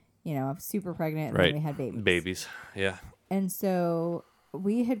home. I was super pregnant, and then we had babies. Yeah. And so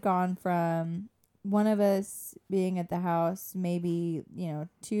we had gone from one of us being at the house maybe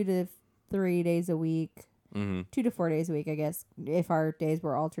 2 to 3 days a week, 2 to 4 days a week, I guess, if our days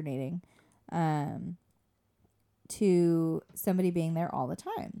were alternating, to somebody being there all the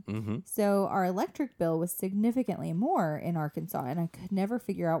time. So our electric bill was significantly more in Arkansas, and I could never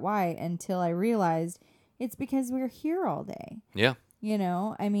figure out why until I realized it's because we're here all day. Yeah.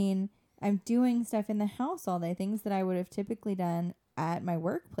 I'm doing stuff in the house all day, things that I would have typically done at my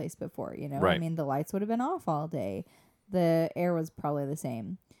workplace before, Right. The lights would have been off all day. The air was probably the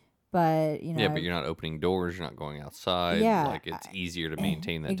same. But, Yeah, but you're not opening doors, you're not going outside. Yeah. It's easier to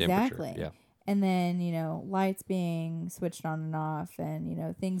maintain that exactly. temperature. Yeah. And then, lights being switched on and off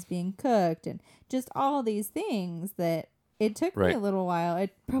and, things being cooked and just all these things that it took me a little while.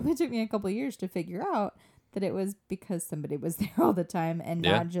 It probably took me a couple of years to figure out that it was because somebody was there all the time and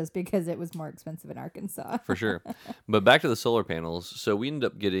not just because it was more expensive in Arkansas. For sure. But back to the solar panels. So we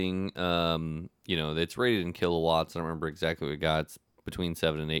ended up getting, it's rated in kilowatts. I don't remember exactly what we got. It's between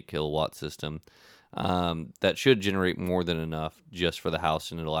 7 and 8 kilowatt system. That should generate more than enough just for the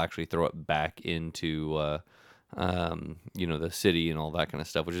house, and it'll actually throw it back into, the city and all that kind of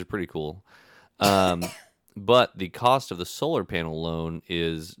stuff, which is pretty cool. But the cost of the solar panel loan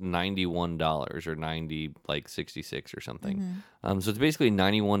is $91 or 66 or something. So it's basically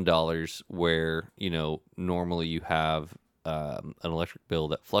 $91 where, normally you have an electric bill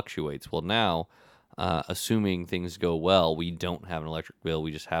that fluctuates. Well, now, assuming things go well, we don't have an electric bill.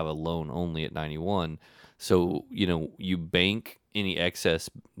 We just have a loan only at 91. So, you bank any excess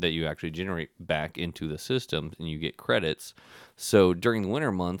that you actually generate back into the system and you get credits. So during the winter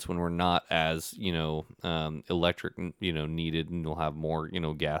months when we're not as, electric, needed, and we'll have more,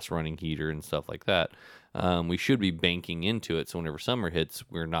 gas running heater and stuff like that, we should be banking into it. So whenever summer hits,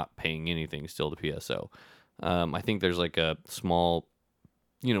 we're not paying anything still to PSO. I think there's like a small,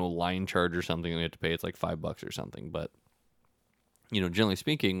 line charge or something that we have to pay. It's like $5 or something. But, generally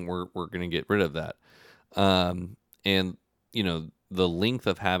speaking, we're going to get rid of that. And, the length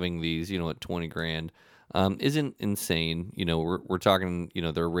of having these, at 20 grand, isn't insane. We're talking,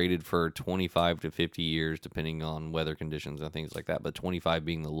 they're rated for 25 to 50 years, depending on weather conditions and things like that, but 25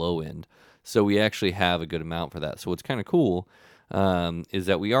 being the low end. So we actually have a good amount for that. So what's kind of cool, is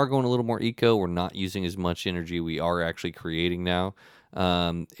that we are going a little more eco. We're not using as much energy. We are actually creating now.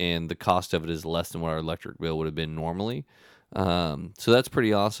 And the cost of it is less than what our electric bill would have been normally. So that's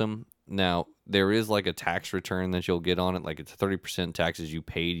pretty awesome. Now, there is like a tax return that you'll get on it. Like it's 30% taxes you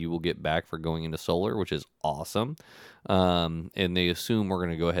paid you will get back for going into solar, which is awesome. And they assume we're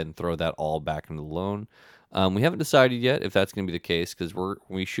going to go ahead and throw that all back into the loan. We haven't decided yet if that's going to be the case because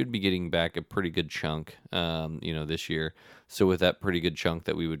we should be getting back a pretty good chunk, this year. So with that pretty good chunk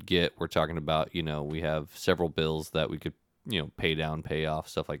that we would get, we're talking about, we have several bills that we could, pay down, pay off,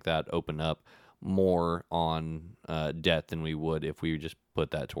 stuff like that, open up more on debt than we would if we just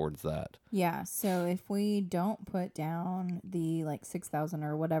put that towards that. Yeah, so if we don't put down the like $6,000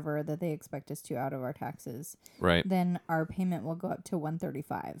 or whatever that they expect us to out of our taxes, right, then our payment will go up to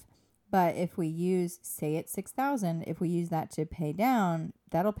 $135. But if we use, say it's $6,000, if we use that to pay down,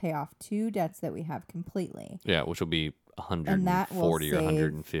 that'll pay off 2 debts that we have completely. Yeah, which will be 140 or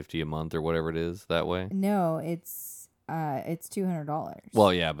 150 a month or whatever it is that way. No, it's $200.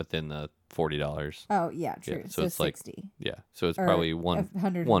 Well, yeah, but then the $40. Oh, yeah, true. Yeah, so it's 60. Like, yeah, so it's probably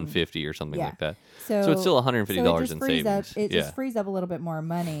 150 or something like that. So it's still $150 in savings. It just frees up a little bit more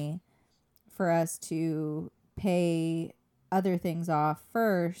money for us to pay other things off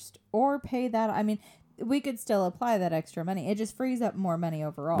first or pay that. I mean, we could still apply that extra money. It just frees up more money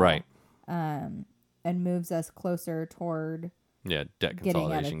overall. Right. And moves us closer toward debt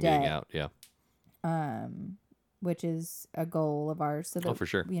consolidation, getting out. Yeah. Which is a goal of ours, so that for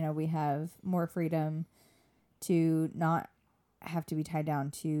sure. We have more freedom to not have to be tied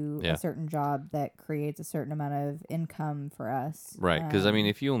down to a certain job that creates a certain amount of income for us. Right, because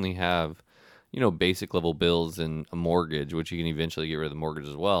if you only have, basic level bills and a mortgage, which you can eventually get rid of the mortgage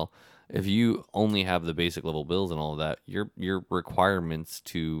as well. If you only have the basic level bills and all of that, your requirements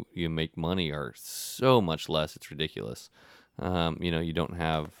to make money are so much less. It's ridiculous. You don't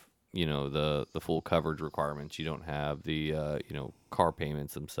have the full coverage requirements. You don't have the car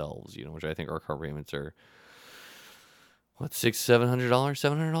payments themselves, which I think our car payments are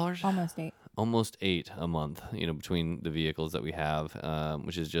 $700 almost $8 a month, between the vehicles that we have,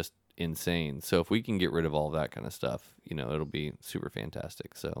 which is just insane. So if we can get rid of all that kind of stuff, it'll be super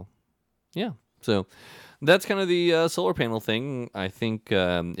fantastic. So yeah, so that's kind of the solar panel thing. I think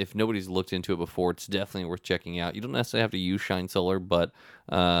if nobody's looked into it before, it's definitely worth checking out. You don't necessarily have to use Shine Solar, but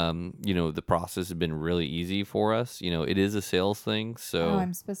the process has been really easy for us. It is a sales thing, so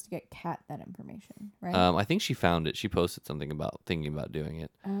I'm supposed to get Kat that information, right? I think she found it. She posted something about thinking about doing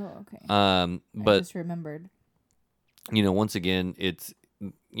it. Oh, okay. But I just remembered. Once again, it's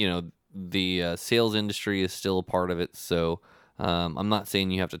the sales industry is still a part of it, so. I'm not saying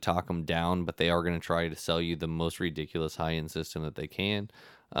you have to talk them down, but they are going to try to sell you the most ridiculous high-end system that they can.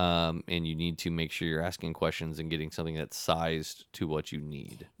 And you need to make sure you're asking questions and getting something that's sized to what you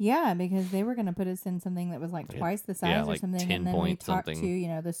need. Yeah, because they were going to put us in something that was like twice the size or like something. 10 and then point we talked something.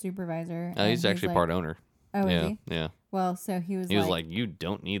 to, the supervisor. He's actually part owner. Oh, yeah, is he? Yeah. Well, so he was like, you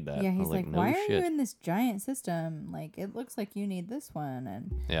don't need that. Yeah, he's like, no why shit. are you in this giant system? Like, it looks like you need this one.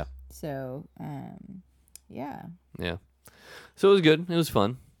 And yeah. So, yeah. Yeah. So it was good. It was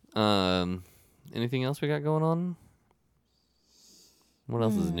fun. Anything else we got going on? What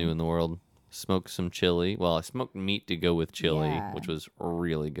else is new in the world? Smoked some chili. Well, I smoked meat to go with chili, which was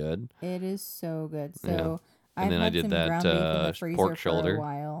really good. It is so good. So and then I did that ground beef in the freezer pork shoulder for a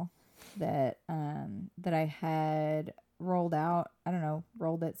while that I had rolled out. I don't know,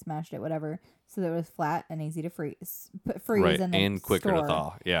 rolled it, smashed it, whatever, so that it was flat and easy to freeze right. in the and quicker store, to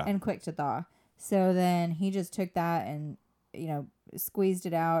thaw. Yeah, and quick to thaw. So then he just took that and squeezed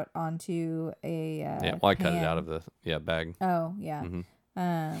it out onto a I cut it out of the bag. Oh yeah.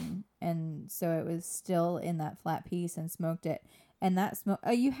 And so it was still in that flat piece and smoked it. And that smoke.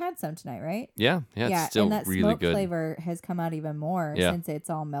 Oh, you had some tonight, right? Yeah. It's still and that really smoke good. flavor has come out even more since it's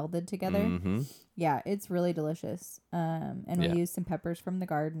all melded together. Mm-hmm. Yeah, it's really delicious. And we used some peppers from the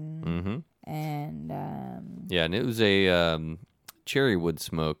garden. Mm-hmm. And and it was a cherry wood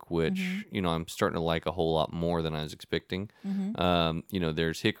smoke, which I'm starting to like a whole lot more than I was expecting.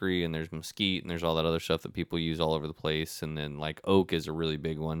 There's hickory and there's mesquite and there's all that other stuff that people use all over the place, and then like oak is a really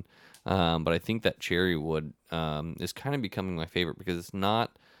big one. But I think that cherry wood is kind of becoming my favorite because it's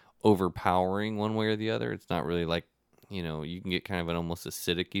not overpowering one way or the other. It's not really like, you can get kind of an almost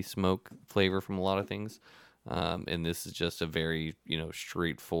acidic-y smoke flavor from a lot of things. And this is just a very,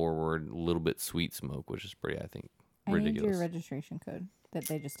 straightforward, little bit sweet smoke, which is pretty, I think, ridiculous. I need your registration code that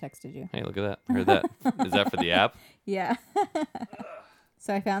they just texted you. Hey, look at that. Heard that. Is that for the app? Yeah.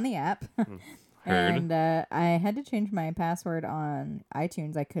 So I found the app. Heard. And I had to change my password on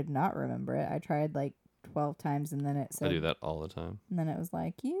iTunes. I could not remember it. I tried like 12 times and then it said... I do that all the time. And then it was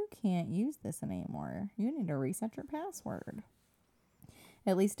like, you can't use this anymore. You need to reset your password.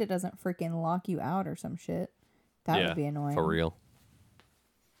 At least it doesn't freaking lock you out or some shit. That would be annoying. For real.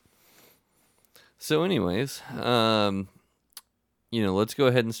 So anyways, let's go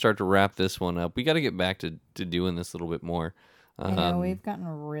ahead and start to wrap this one up. We got to get back to doing this a little bit more. I know, we've gotten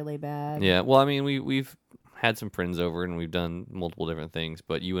really bad. Yeah, well, I mean, we've had some friends over and we've done multiple different things,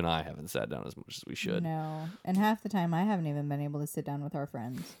 but you and I haven't sat down as much as we should. No, and half the time I haven't even been able to sit down with our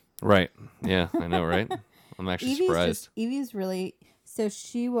friends. Right. Yeah, I know, right? I'm actually surprised. Evie's really... So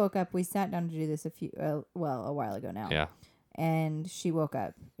she woke up. We sat down to do this a while ago now. Yeah. And she woke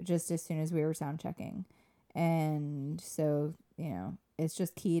up just as soon as we were sound checking. And so, it's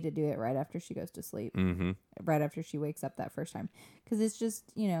just key to do it right after she goes to sleep. Mm-hmm. Right after she wakes up that first time. Because it's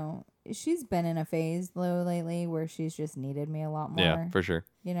just, she's been in a phase, though, lately where she's just needed me a lot more. Yeah, for sure.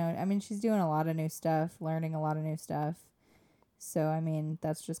 She's doing a lot of new stuff, learning a lot of new stuff. So,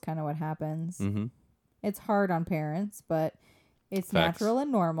 that's just kind of what happens. Mm-hmm. It's hard on parents, but it's Facts. natural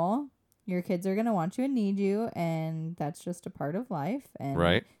and normal. Your kids are going to want you and need you, and that's just a part of life. And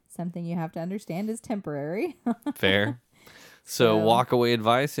right. Something you have to understand is temporary. Fair. So walk away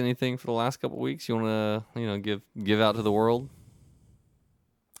advice, anything for the last couple of weeks you want to, give out to the world?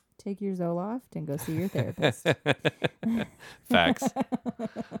 Take your Zoloft and go see your therapist. Facts.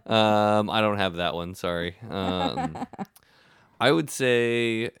 I don't have that one. Sorry. I would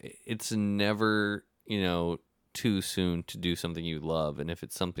say it's never, too soon to do something you love. And if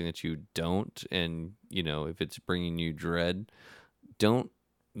it's something that you don't, and, if it's bringing you dread, don't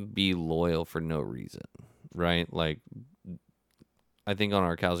be loyal for no reason, right? Like, I think on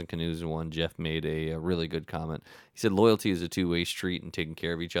our Cows and Canoes one, Jeff made a really good comment. He said loyalty is a two-way street and taking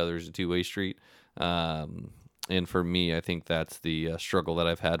care of each other is a two-way street. And for me, I think that's the struggle that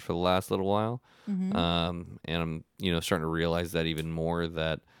I've had for the last little while. Mm-hmm. And I'm, starting to realize that even more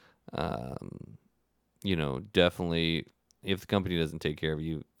that, definitely if the company doesn't take care of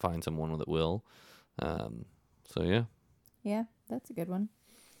you, find someone that will. So, yeah. Yeah, that's a good one.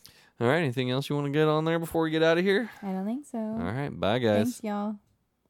 All right. Anything else you want to get on there before we get out of here? I don't think so. All right. Bye, guys. Thanks, y'all.